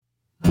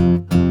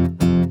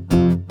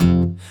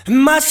It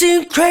might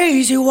seem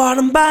crazy what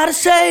I'm about to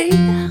say.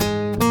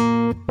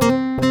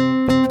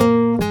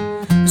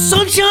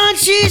 Sunshine,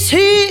 she's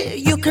here,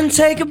 you can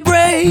take a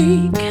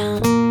break.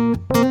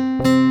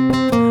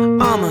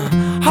 I'm a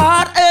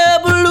hot air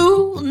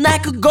balloon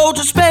that could go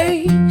to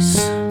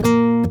space.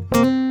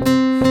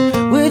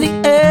 With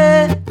the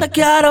air, like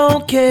I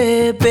don't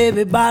care,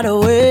 baby, by the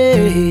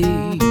way.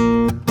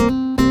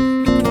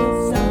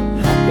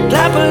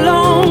 Clap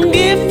along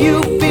if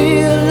you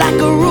feel like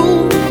a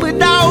room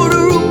without a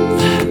roof.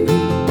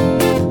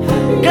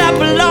 Clap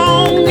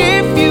along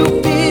if you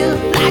feel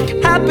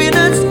like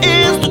happiness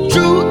is the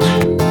truth.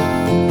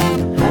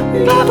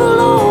 Clap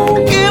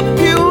along if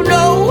you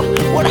know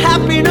what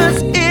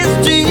happiness is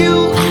to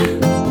you.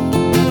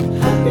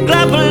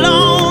 Clap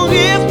along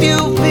if you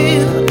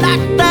feel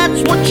like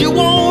that's what you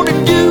want to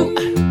do.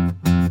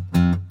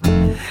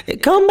 Hey,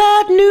 come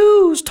bad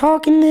news,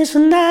 talking this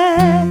and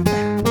that.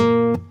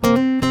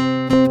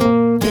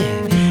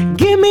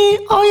 Give me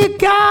all you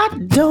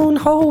got, don't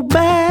hold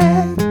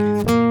back.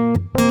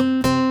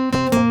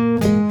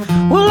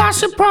 Well, I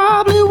should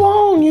probably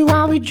warn you,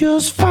 I'll be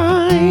just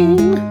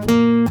fine.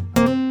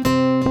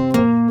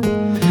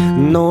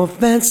 No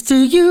offense to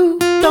you,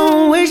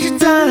 don't waste your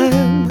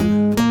time.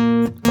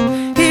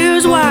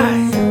 Here's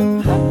why.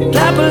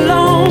 Clap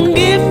along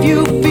if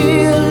you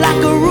feel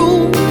like a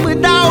room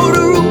without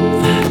a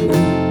roof.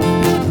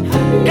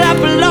 Clap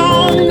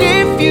along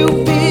if you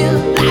feel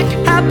like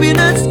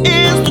happiness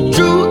is the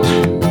truth.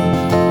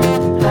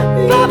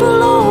 Clap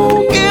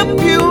along if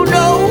you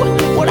know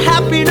what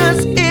happiness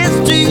is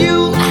to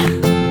you.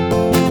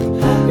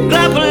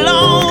 Clap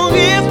along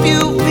if you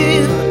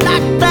feel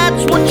like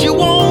that's what you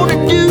want to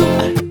do.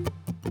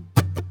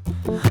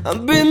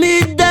 Bring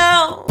me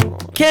down,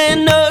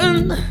 can't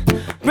nothing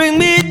bring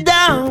me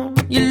down.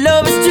 Your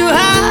love is too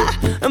high,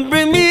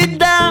 bring me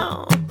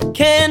down,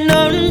 can't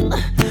nothing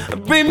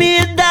bring me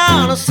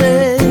down. I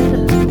said,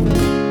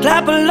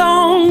 clap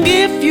along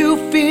if you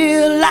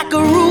feel like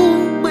a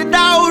room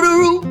without a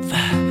roof.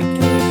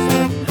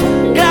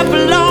 Clap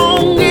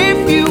along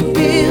if you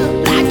feel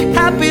like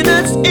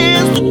happiness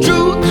is the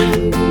truth.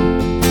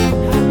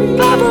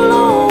 Clap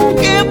along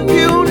if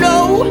you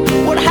know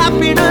what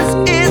happiness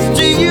is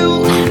to you.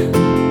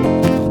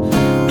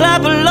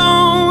 Clap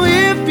along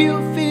if you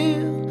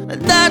feel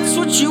that's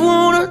what you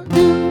wanna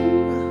do.